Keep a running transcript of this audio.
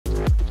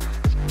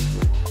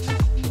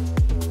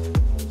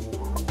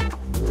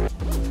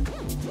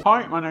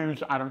Hi, my name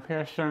is Adam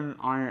Pearson.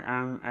 I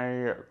am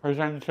a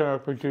presenter,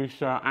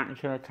 producer,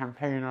 actor,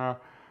 campaigner,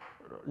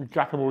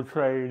 jack of all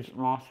trades,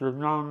 master of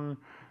none,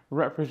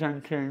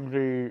 representing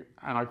the,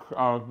 and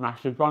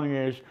massive bunny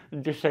ears,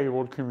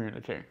 disabled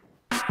community.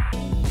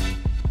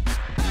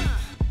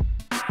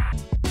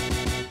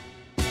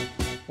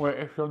 Where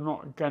if you're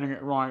not getting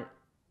it right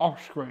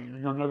off screen,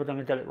 you're never going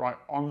to get it right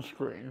on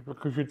screen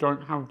because you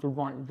don't have the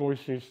right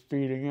voices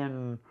feeding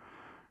in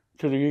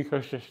to the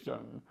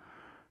ecosystem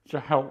to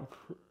help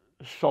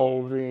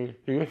solve the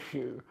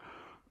issue.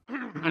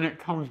 And it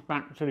comes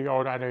back to the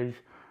old adage,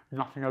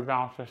 nothing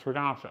about us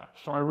without us.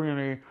 So I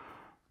really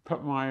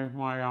put my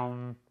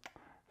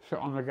foot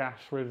on the gas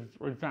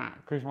with that,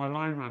 because my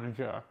line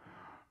manager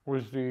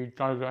was the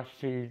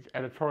diversity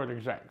editorial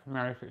exec,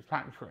 Mary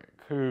Fitzpatrick,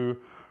 who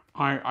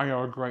I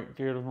owe a great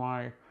deal of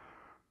my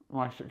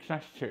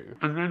success to.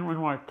 And then when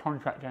my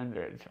contract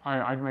ended,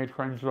 I made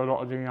friends with a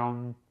lot of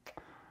the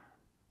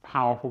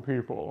powerful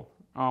people,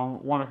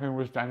 one of whom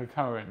was Danny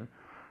Cohen,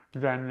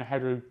 then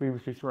head of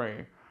BBC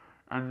Three,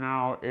 and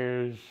now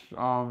is,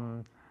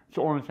 to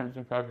all intents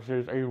and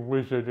purposes, a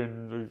wizard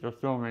in the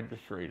film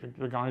industry.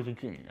 The guy's a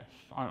genius.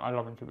 I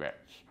love him to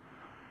bits.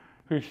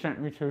 Who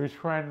sent me to his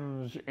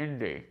friend's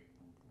Indy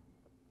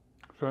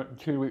for a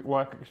 2-week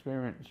work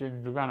experience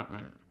in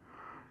development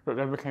that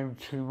then became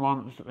 2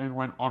 months, that then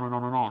went on and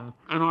on and on.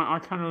 And I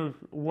kind of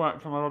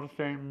worked on a lot of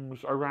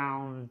things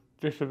around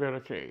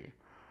disability,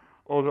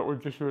 or that were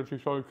disability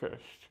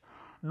focused.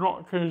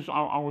 Not because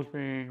I was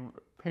being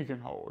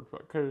pigeonholed,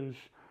 but because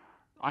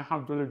I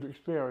have the lived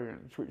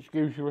experience, which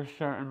gives you a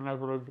certain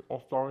level of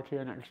authority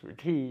and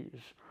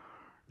expertise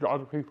that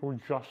other people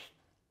just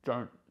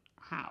don't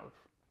have.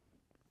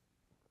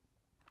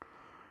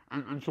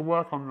 And to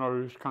work on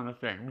those kind of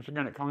things,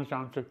 again, it comes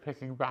down to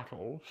picking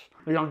battles.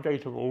 The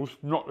Undateables,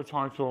 not the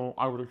title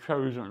I would have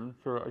chosen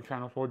for a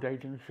Channel 4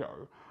 dating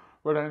show,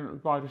 but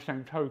then by the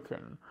same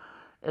token,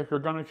 if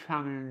you're going to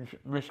challenge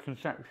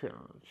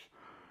misconceptions,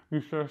 you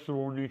first of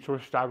all need to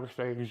establish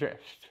they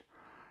exist.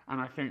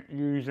 And I think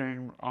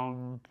using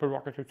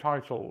provocative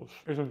titles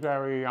is a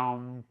very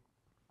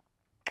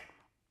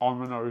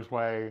on-the-nose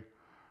way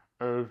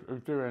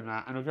of doing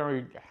that, and a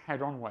very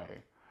head-on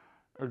way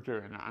of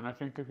doing that. And I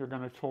think if you're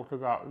going to talk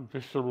about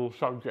visceral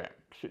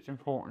subjects, it's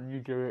important you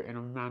do it in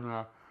a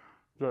manner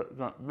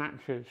that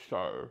matches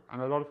so.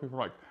 And a lot of people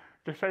are like,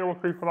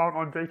 disabled people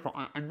aren't undateable.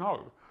 I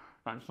know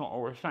that's not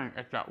what we're saying.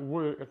 If that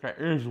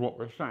is what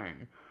we're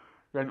saying,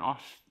 then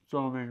us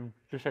filming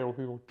disabled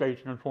people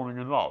dating and falling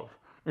in love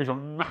is a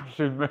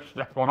massive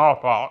misstep on our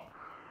part.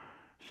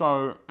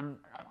 So, and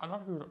a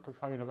lot of people that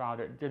complain about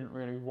it didn't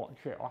really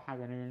watch it or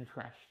have any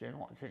interest in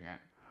watching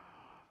it.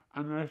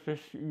 And there's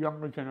this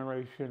younger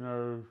generation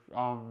of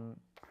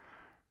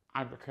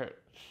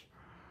advocates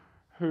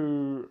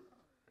who,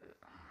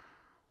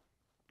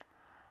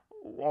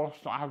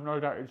 whilst I have no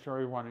doubt it's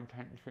very well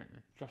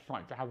intentioned, just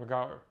like to have a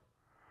go.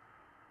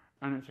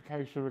 And it's a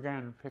case of,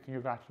 again, picking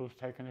your battles,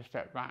 taking a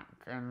step back,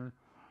 and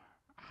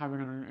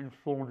having an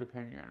informed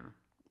opinion.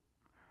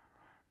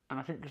 And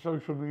I think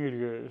social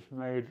media has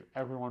made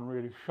everyone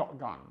really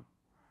shotgun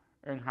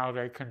in how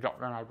they conduct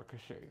their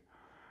advocacy.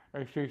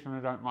 They see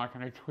something they don't like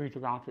and they tweet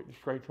about it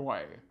straight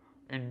away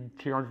in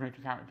 280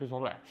 characters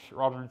or less,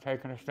 rather than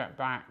taking a step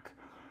back,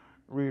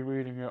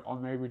 rereading it, or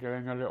maybe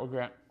doing a little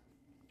bit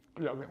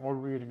more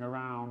reading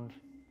around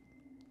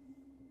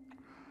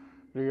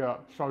the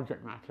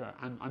subject matter.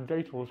 And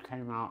Undateables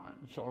came out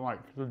sort of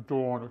like the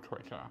dawn of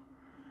Twitter,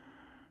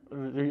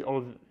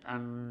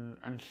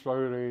 and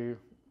slowly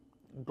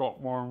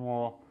got more and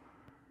more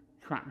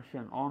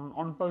traction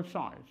on both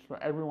sides.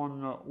 But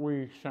everyone that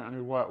we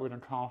certainly worked with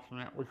and cast on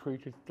it were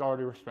treated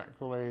thoroughly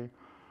respectfully,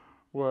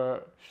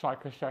 were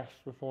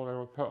psych-assessed before they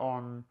were put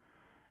on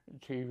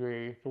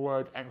TV. The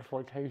word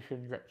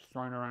exploitation gets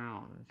thrown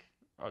around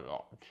a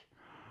lot,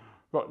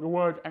 but the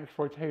word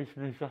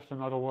exploitation is just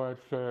another word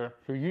for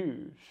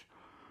use.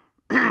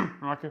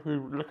 Like if we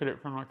look at it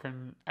from like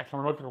an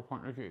etymological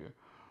point of view,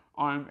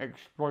 I'm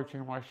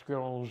exploiting my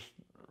skills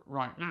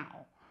right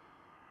now.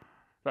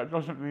 That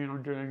doesn't mean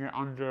I'm doing it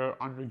under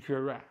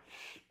duress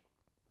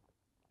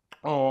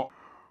or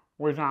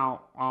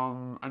without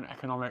an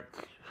economic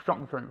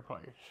structure in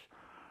place.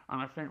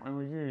 And I think when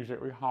we use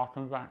it, we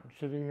harken back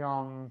to the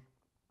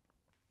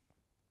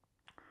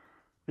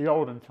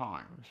olden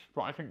times.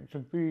 But I think to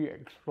be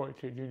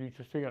exploited, you need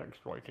to feel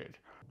exploited.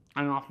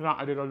 And after that,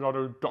 I did a lot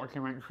of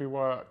documentary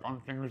work on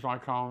things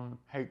like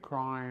hate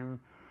crime,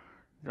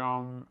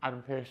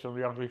 Adam Pearson,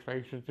 The Ugly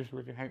Faces,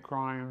 Disability Hate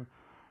Crime,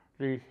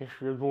 the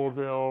history of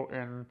vaudeville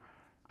in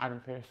Adam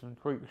Pearson's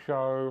Freak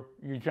Show,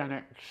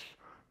 eugenics,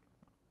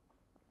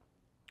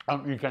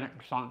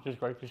 eugenics, science's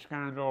greatest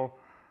scandal.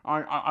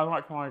 I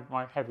like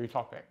my heavy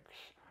topics,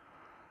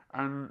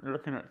 and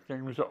looking at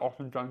things that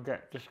often don't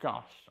get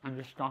discussed, and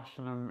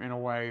discussing them in a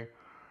way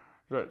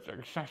that's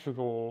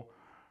accessible,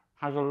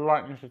 has a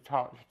lightness of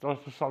touch, does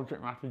the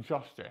subject matter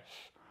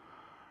justice,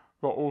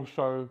 but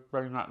also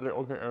bring that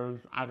little bit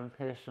of Adam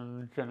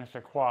Pearson je ne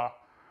sais quoi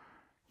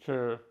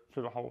to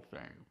the whole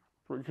thing.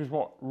 which is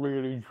what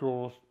really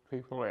draws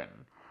people in.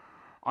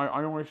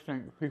 I always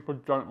think people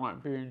don't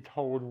like being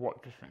told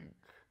what to think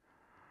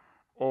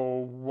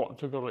or what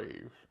to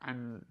believe,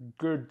 and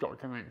good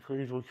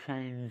documentaries will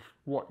change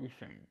what you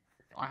think.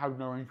 I have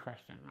no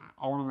interest in that.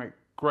 I want to make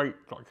great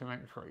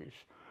documentaries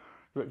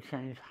that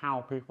change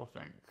how people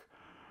think,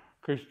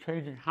 because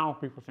changing how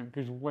people think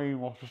is way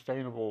more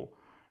sustainable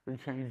than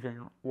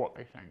changing what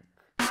they think.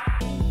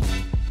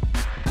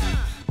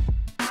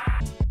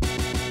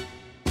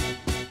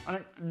 I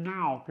think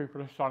now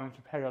people are starting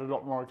to pay a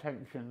lot more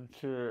attention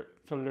to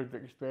lived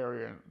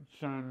experience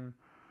and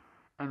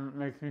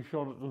making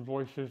sure that the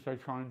voices they're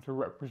trying to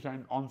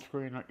represent on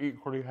screen are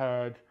equally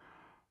heard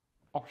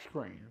off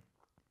screen.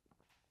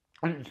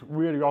 And it's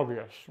really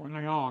obvious when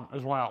they aren't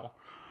as well.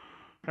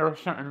 There are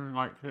certain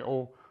like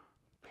little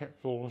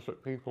pitfalls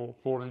that people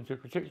fall into,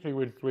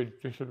 particularly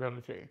with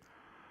disability.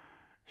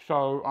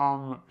 So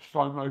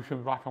slow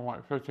motion black and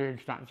white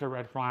footage, that's a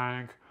red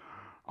flag.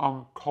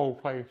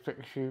 Coldplay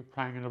Fix You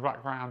playing in the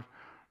background,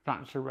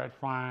 that's a red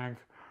flag.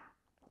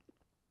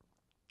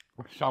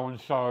 So and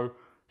so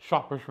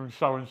suffers from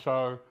so and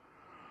so,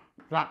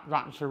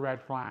 that's a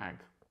red flag.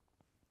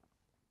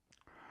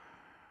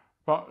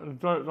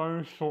 But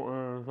those sort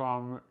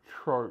of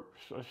tropes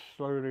are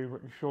slowly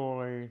but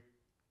surely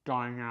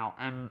dying out,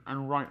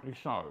 and rightly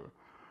so.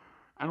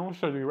 And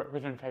also the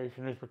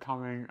representation is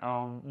becoming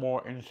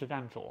more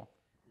incidental.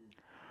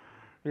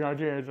 The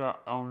idea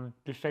that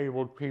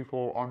disabled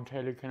people on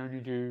telly can only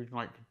do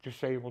like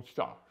disabled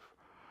stuff.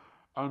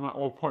 And like,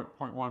 or point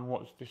one,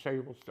 what's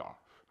disabled stuff?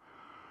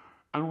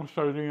 And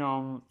also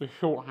the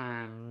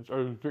shorthands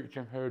of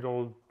victimhood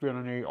or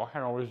villainy or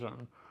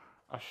heroism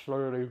are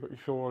slowly but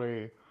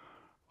surely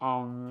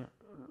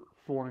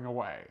falling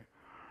away.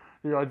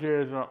 The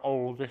idea that,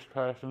 oh, this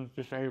person's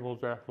disabled,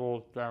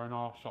 therefore they're an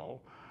arsehole.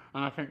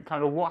 And I think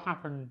kind of what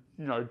happened,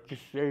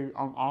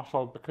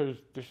 arsehole because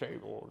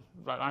disabled,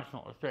 that's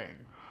not a thing.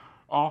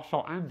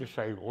 Arsehole and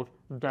disabled,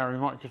 very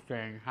much a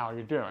thing, how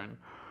you're doing.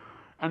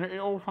 And it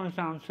all comes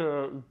down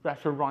to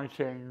better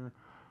writing,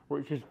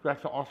 which is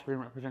better off-screen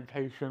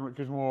representation, which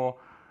is more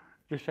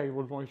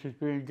disabled voices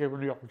being given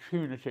the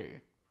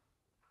opportunity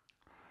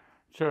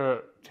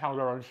to tell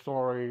their own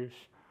stories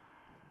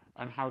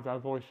and have their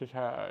voices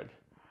heard.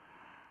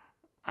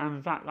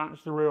 And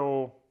that's the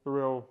real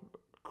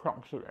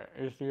crux of it,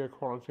 is the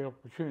equality of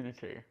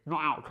opportunity,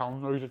 not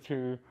outcome. Those are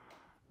two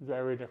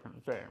very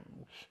different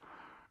things.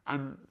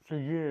 And for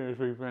years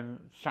we've been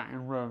sat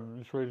in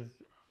rooms with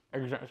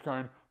execs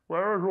going,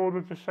 where are all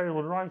the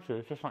disabled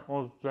writers? Just like,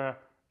 well, they're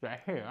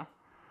here.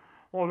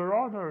 Well, there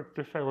are no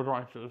disabled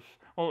writers.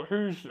 Well,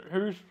 whose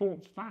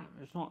fault's that?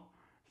 It's not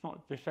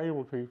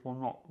disabled people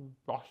not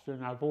busting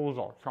their balls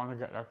off trying to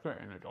get their foot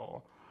in the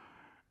door.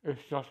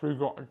 It's just we've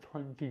got a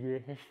 20-year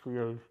history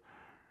of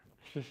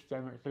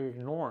systemically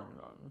ignoring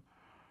them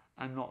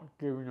and not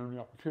giving them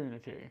the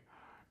opportunity.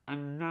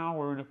 And now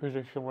we're in a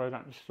position where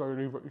that's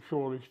slowly but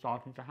surely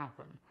starting to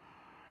happen.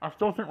 I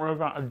still think we're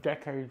about a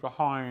decade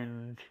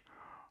behind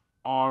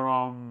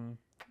our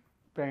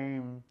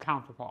BAME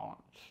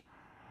counterparts,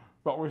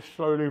 but we're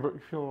slowly but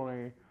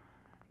surely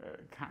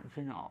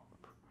catching up.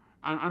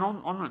 And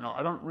on that note,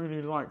 I don't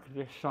really like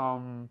this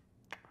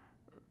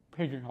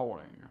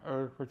pigeonholing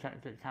of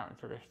protected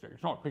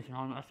characteristics. Not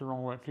pigeonholing, that's the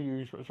wrong word to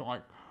use, but sort of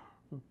like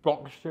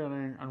box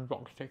filling and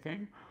box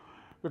ticking.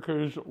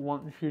 Because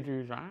once you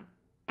do that,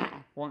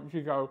 once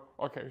you go,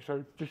 okay,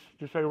 so just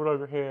disabled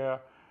over here,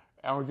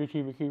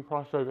 LGBTQ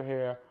plus over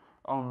here,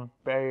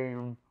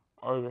 BAME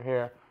over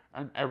here,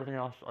 and everything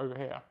else over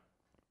here,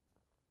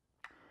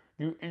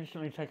 you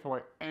instantly take away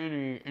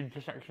any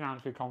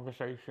intersectionality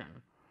conversation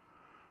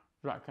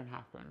that can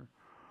happen.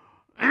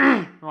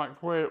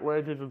 Like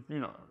where did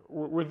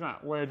with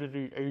that, where did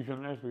the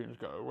Asian lesbians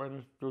go? Where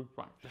does the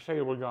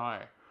disabled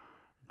guy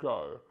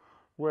go?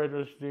 Where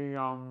does the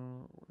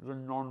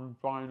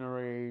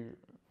non-binary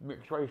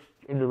mixed race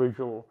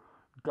individual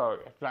go?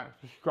 If that's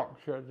the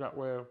structure that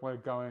we're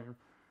going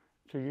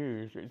to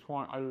use, it's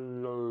why I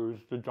loathe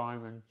the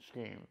diamond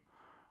scheme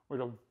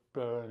with a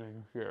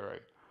burning fury.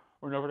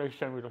 Whenever they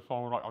send me the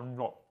song, like, I'm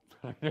not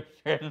putting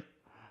this in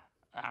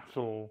at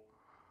all.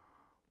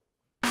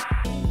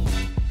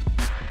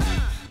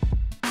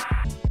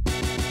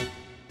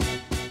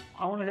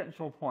 I want to get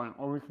to a point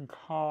where we can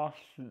cast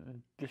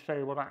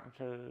disabled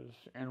actors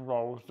in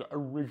roles that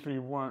originally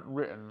weren't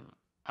written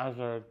as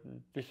a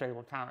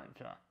disabled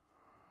character.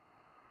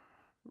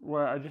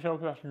 Where a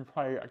disabled person can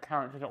play a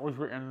character that was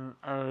written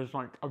as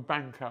like a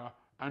banker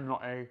and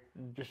not a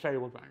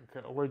disabled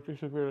banker, where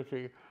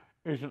disability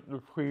isn't the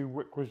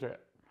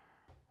prerequisite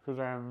for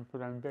them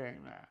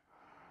being there.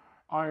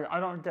 I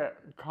don't get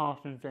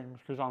cast in things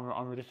because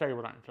I'm a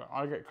disabled actor.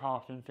 I get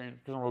cast in things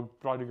because I'm a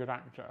bloody good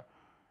actor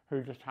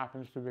who just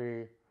happens to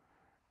be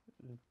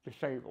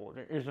disabled.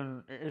 It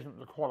isn't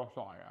the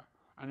qualifier,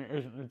 and it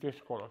isn't the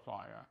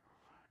disqualifier.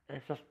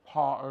 It's just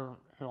part of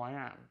who I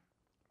am.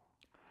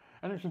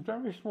 And it's a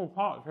very small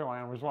part of who I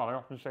am as well. I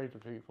often say to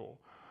people,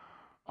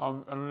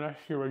 unless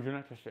you're a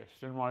geneticist,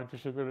 then my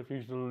disability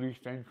is the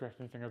least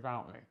interesting thing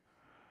about me.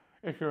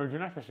 if you're a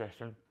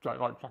geneticist and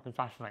like fucking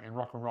fascinating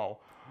rock and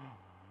roll.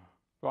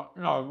 But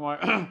no,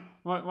 my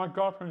my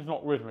girlfriend's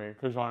not with me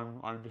because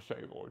I'm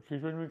disabled.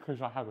 She's with me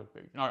because I have a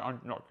beak. No, I'm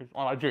not because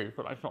I do,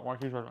 but that's not why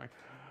she's with me.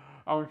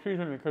 She's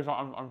with me because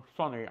I'm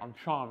funny, I'm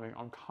charming,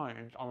 I'm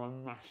kind, I'm a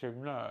massive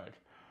nerd.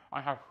 I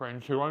have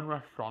friends who own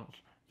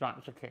restaurants.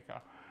 That's a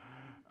kicker.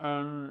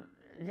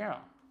 Yeah.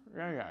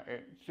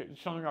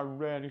 It's something I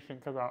rarely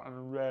think about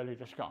and rarely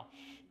discuss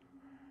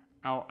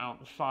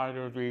outside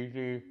of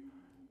the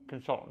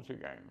consultancy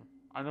game.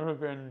 I've never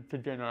been to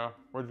dinner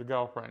with a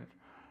girlfriend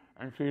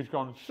and she's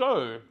gone,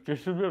 so,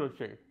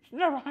 disability. It's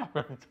never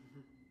happened.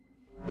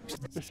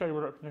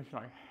 Disabled representation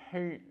I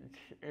hate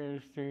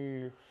is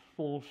the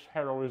false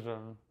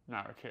heroism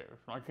narrative.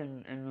 Like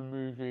in the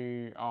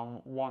movie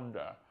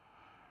Wonder,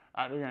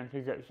 at the end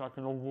he gets like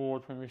an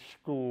award from his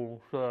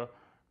school for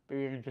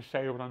being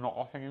disabled and not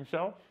offing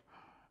himself.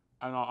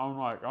 And I'm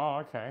like,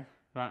 oh, okay,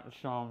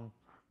 that's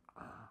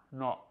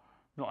not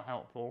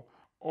helpful.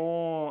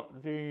 Or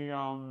the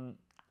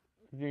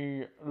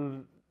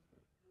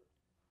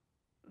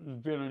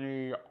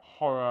villainy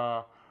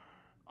horror,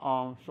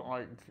 sort of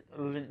like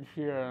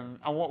Lynchian.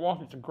 And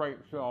whilst it's a great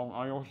film,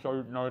 I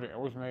also know that it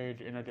was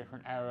made in a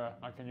different era,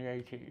 like in the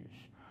 80s.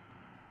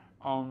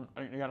 I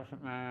think The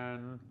Elephant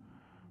Man,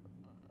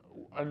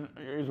 and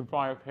it is a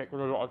biopic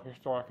with a lot of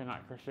historic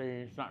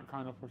inaccuracies. That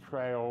kind of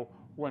portrayal,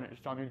 when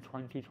it's done in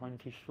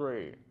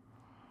 2023,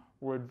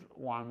 would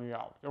wind me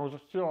up. There was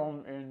a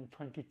film in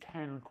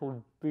 2010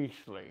 called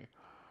Beastly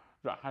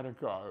that had a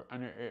go,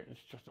 and it's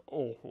just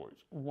awful.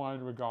 It's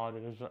widely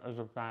regarded as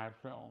a bad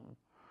film.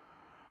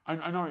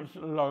 I know it's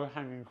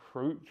low-hanging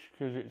fruit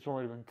because it's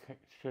already been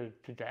kicked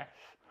to death,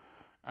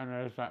 and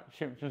there's that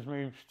Simpsons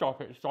meme,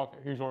 stop it,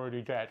 he's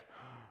already dead.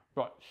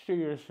 But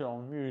serious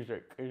film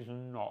music is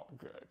not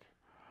good.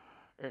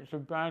 It's a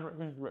bad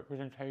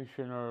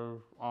representation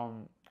of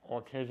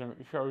autism.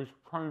 It shows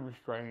prone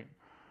restraint.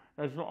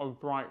 There's a lot of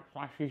bright,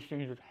 flashy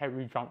scenes with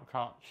heavy jump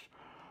cuts.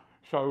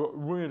 So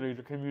really,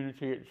 the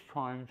community it's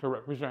trying to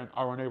represent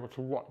are unable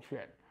to watch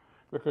it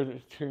because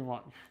it's too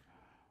much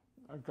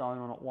going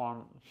on at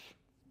once.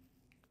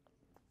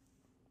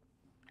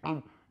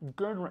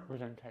 Good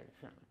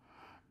representation.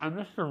 And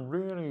this is a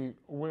really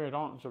weird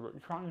answer,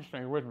 but try and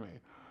stay with me.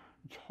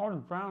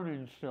 Todd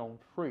Browning's film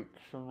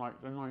Freaks from like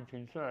the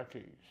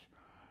 1930s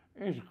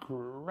is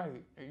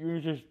great. It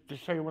uses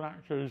disabled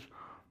actors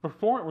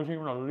before it was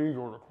even a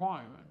legal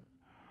requirement.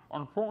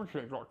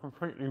 Unfortunately, it got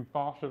completely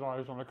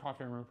bastardized on the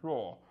cutting room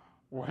floor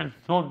when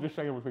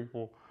non-disabled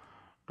people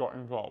got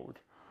involved.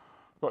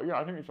 But yeah,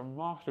 I think it's a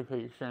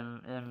masterpiece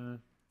in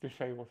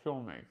disabled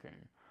filmmaking.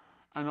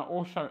 And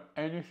also,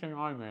 anything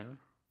I'm in,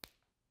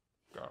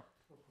 go.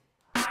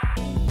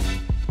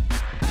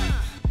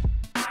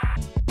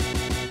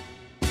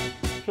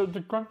 So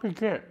the Grumpy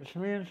Gits,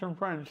 me and some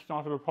friends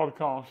started a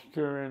podcast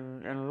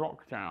during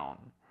lockdown.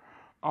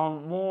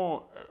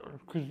 More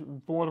because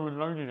boredom and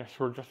loneliness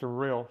were just a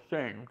real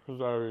thing for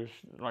those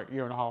like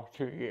year and a half,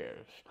 2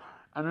 years.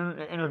 And then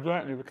it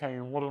inadvertently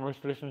became one of the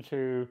most listened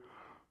to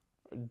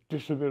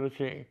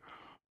disability,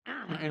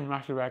 in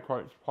massive air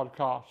quotes,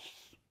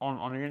 podcasts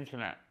on the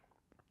internet.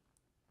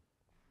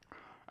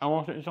 And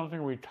whilst it's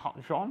something we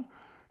touch on,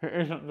 it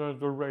isn't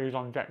the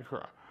raison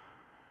d'etre.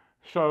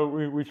 So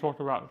we talk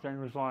about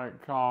things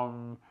like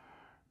the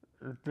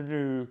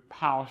new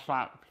power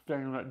slap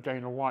thing that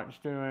Dana White's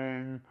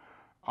doing.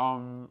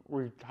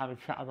 We had a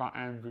chat about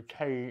Andrew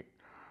Tate.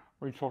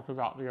 We talked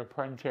about The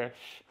Apprentice.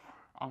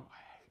 I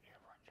hate The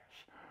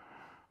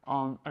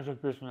Apprentice. As a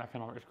business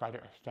economics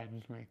graduate, it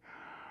stings me.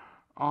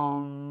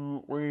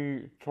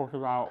 We talked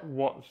about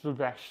what's the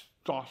best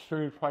fast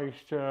food place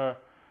to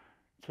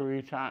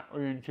eat at.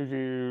 We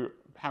interviewed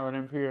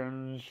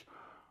Paralympians.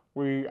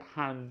 We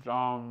had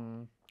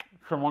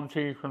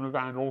Tremonti from the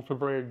band Alter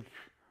Bridge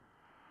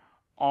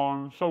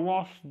on. So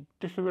whilst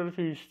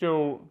disability is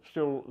still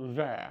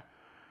there,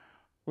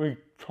 we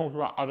talk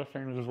about other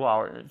things as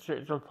well. It's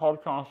a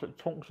podcast that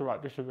talks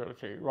about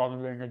disability rather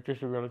than being a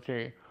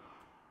disability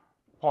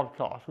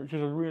podcast, which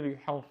is a really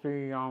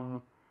healthy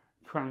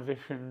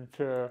transition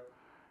to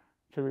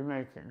be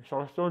making.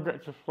 So I still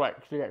get to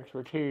flex the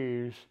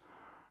expertise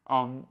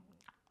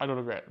a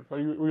little bit, but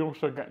we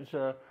also get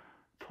to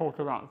talk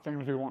about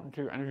things we want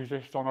to and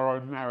exist on our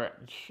own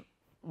merits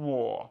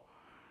more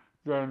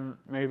than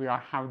maybe I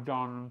have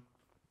done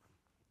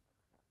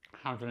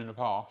in the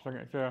past. I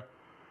get to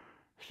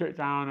sit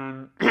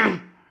down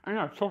and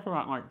and talk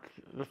about like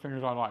the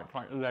things I like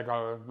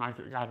Lego,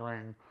 Magic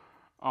Gathering,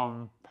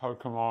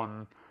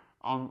 Pokemon.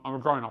 I'm a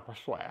grown up, I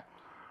swear.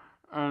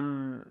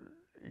 And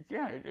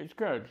yeah, it's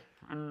good.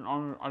 And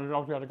I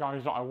love the other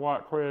guys that I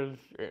work with.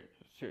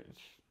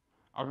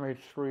 I've made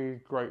 3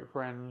 great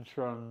friends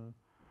from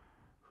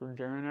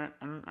doing it,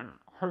 and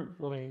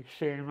hopefully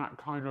seeing that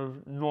kind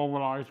of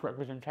normalised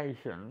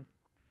representation.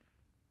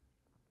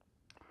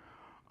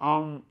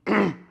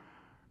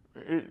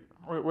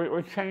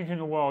 We're changing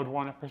the world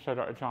one episode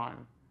at a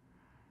time,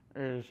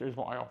 is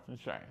what I often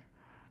say.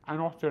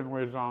 And often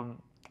with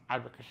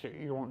advocacy,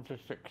 you want to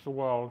fix the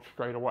world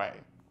straight away.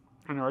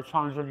 And there are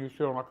times when you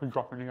feel like a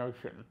drop in the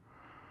ocean.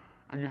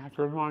 And you have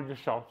to remind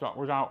yourself that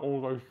without all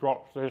those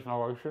drops, there's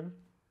no ocean.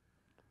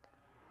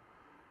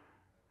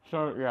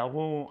 So yeah,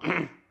 we'll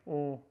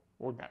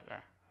get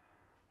there.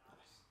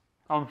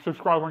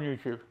 Subscribe on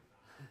YouTube.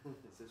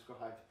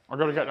 Subscribe. I've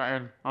got to get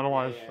that in,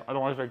 otherwise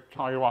they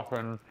tie you up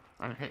and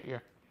hit you.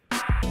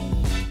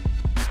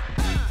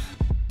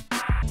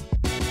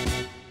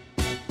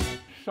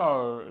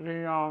 So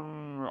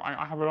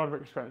I have a lot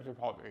of expensive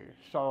hobbies.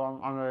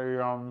 So I'm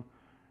a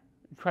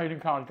trading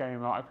card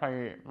gamer. I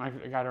play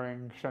Magic the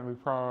Gathering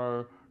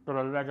semi-pro. Got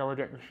a Lego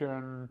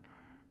addiction.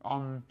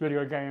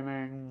 Video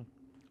gaming,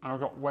 and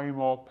I've got way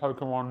more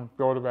Pokemon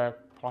Build-A-Bear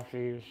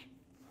plushies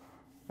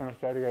than a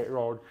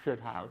 38-year-old should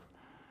have.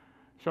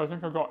 So I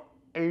think I've got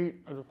 8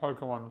 of the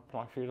Pokemon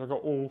plushies. I've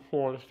got all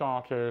 4 of the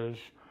starters,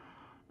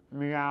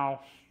 Meowth,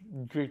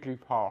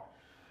 Jigglypuff,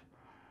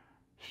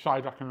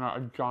 Psyduck and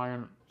a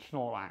giant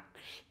Snorlax.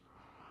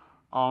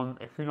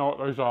 If you know what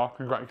those are,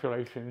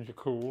 congratulations, you're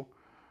cool.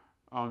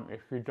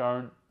 If you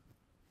don't,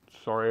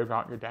 sorry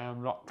about your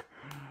damn luck.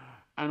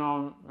 And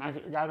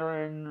Magic the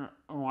Gathering,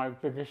 my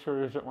biggest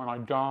fear is that when I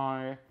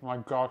die, my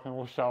guardian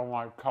will sell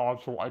my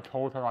cards for what I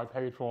told her I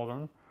paid for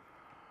them.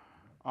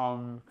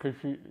 Because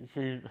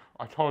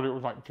I told her it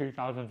was like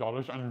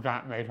 $2,000 and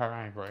that made her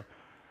angry.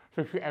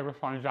 So if she ever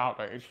finds out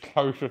that it's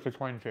closer to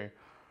 20,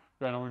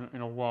 then I'm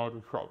in a world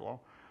of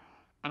trouble.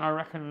 And I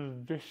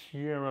reckon this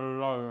year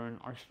alone,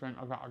 I spent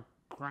about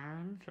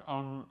 $1,000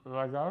 on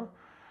Lego.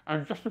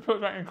 And just to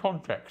put that in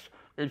context,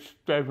 it's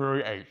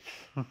February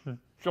 8th.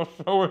 Just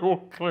so we're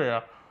all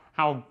clear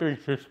how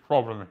big this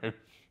problem is.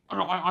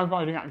 I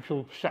buy the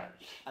actual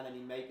sets. And then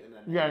you make them.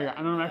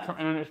 And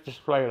then it's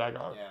display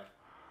Lego.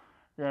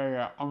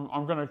 Yeah.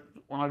 I'm gonna,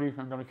 when I leave,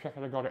 I'm gonna check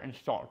if I got it in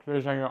stock.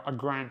 There's a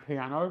grand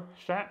piano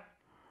set.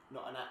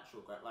 Not an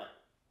actual grand, like.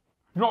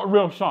 Not a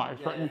real size,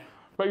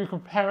 but you can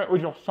pair it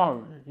with your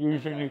phone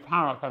using the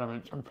power-up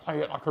elements and play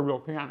it like a real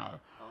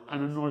piano,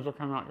 and the noise will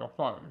come out your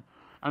phone.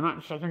 And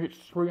that's, I think it's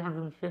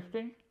 $350.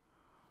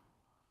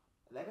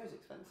 Lego's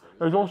expensive.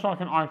 There's also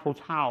like an Eiffel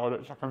Tower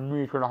that's like 1.5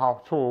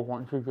 meters tall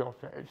once you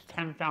built it. It's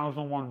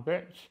 10,001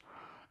 bits,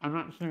 and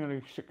that's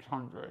nearly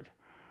 600.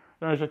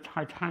 There's a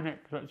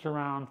Titanic that's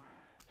around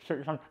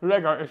 600.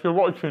 Lego, if you're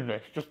watching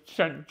this, just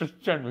send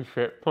me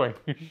shit,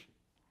 please.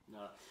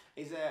 No.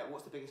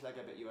 What's the biggest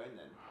Lego bit you own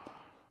then?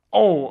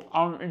 Oh,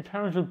 in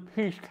terms of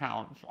piece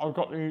counts, I've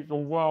got the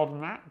world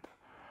map.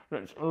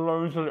 That's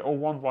loads of little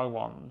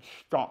 1x1s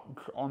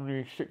stuck on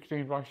the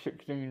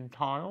 16x16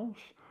 tiles.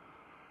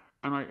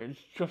 And it's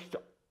just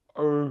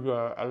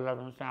over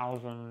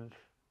 11,000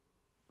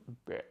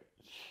 bits.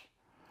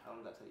 How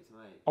long did that take you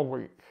to make? A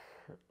week.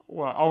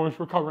 Well, I was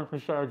recovering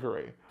from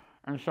surgery,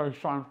 and so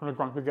Simon from the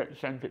Grumpy Get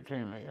sent it to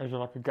me as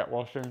like a get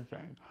well soon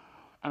thing.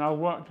 And I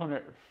worked on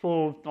it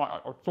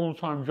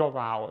full-time job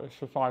hours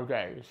for 5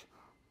 days,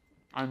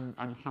 and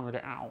hammered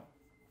it out.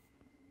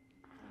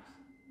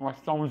 My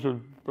thumbs were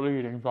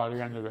bleeding by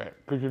the end of it,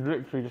 because you're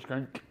literally just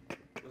going...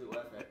 Was it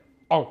worth it?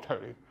 Oh,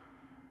 totally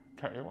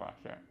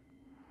worth it.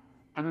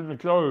 And then the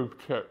globe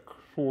took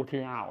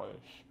 40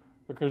 hours,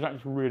 because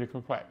that's really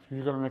complex.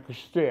 You've got to make a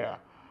sphere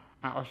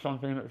out of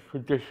something that's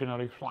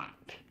traditionally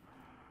flat.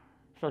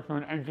 So from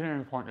an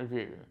engineering point of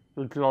view,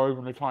 the globe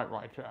and the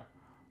typewriter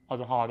are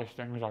the hardest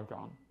things I've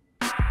done.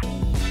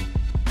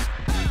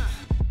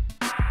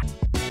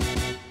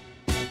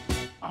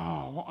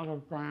 Oh, what other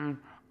brand?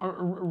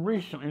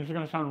 Recently, this is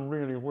going to sound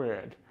really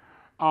weird.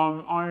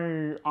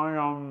 I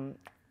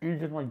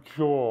injured my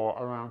jaw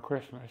around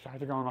Christmas. I had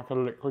to go on like a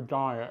liquid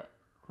diet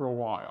for a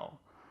while,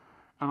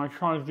 and I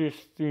tried the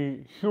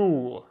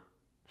Huel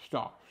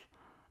stuff,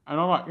 and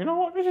I'm like, you know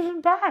what? This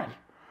isn't bad.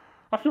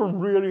 I feel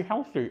really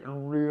healthy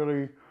and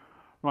really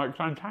like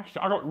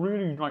fantastic. I got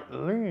really like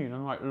lean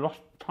and like lost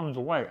tons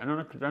of weight,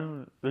 and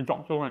then the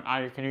doctor went,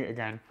 you can eat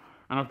again,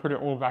 and I put it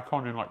all back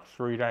on in like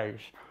 3 days.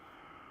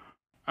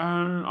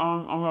 And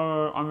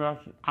I'm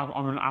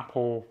an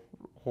Apple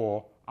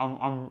whore.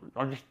 I'm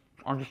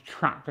just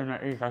trapped in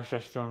that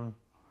ecosystem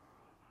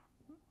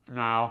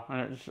now,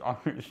 and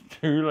it's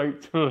too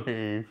late to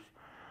leave.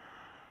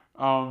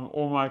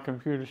 All my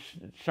computers,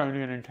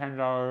 Sony and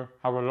Nintendo,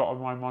 have a lot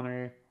of my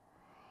money.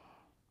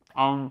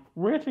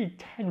 Weirdly,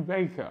 Ted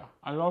Baker.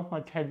 I love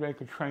my Ted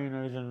Baker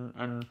trainers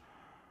and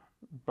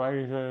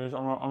blazers.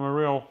 I'm a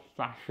real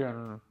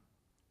fashion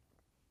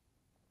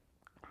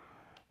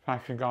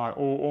guy.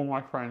 All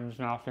my friends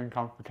now think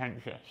I'm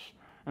pretentious,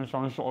 and so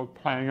I'm sort of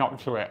playing up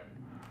to it,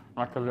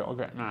 like a little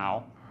bit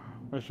now.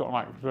 With sort of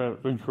like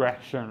the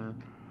dress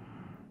and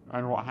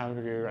what have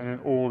you, and then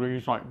all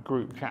these like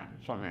group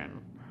chats I'm in.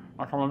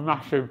 Like I'm a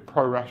massive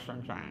pro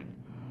wrestling fan.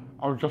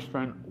 I've just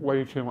spent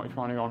way too much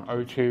money on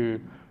O2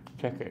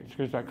 tickets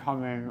because they're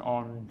coming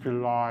on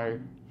July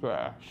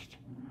 1st.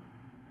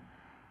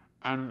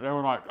 And they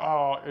were like,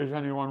 is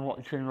anyone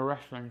watching the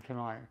wrestling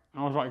tonight?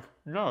 And I was like,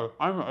 no,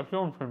 I'm at a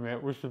film premiere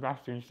with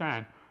Sebastian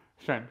Stan.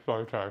 Sent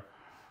photo.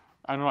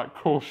 And like, of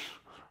course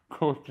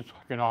just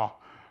fucking are.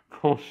 Of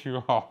course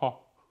you are.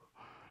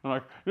 And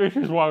like, this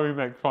is why we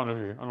make fun of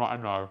you. I'm like,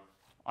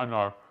 I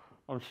know.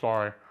 I'm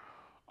sorry.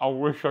 I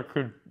wish I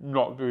could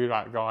not be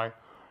that guy,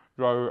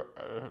 though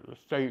the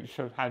States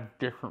have had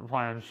different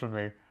plans for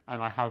me,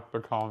 and I have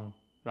become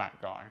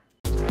that guy.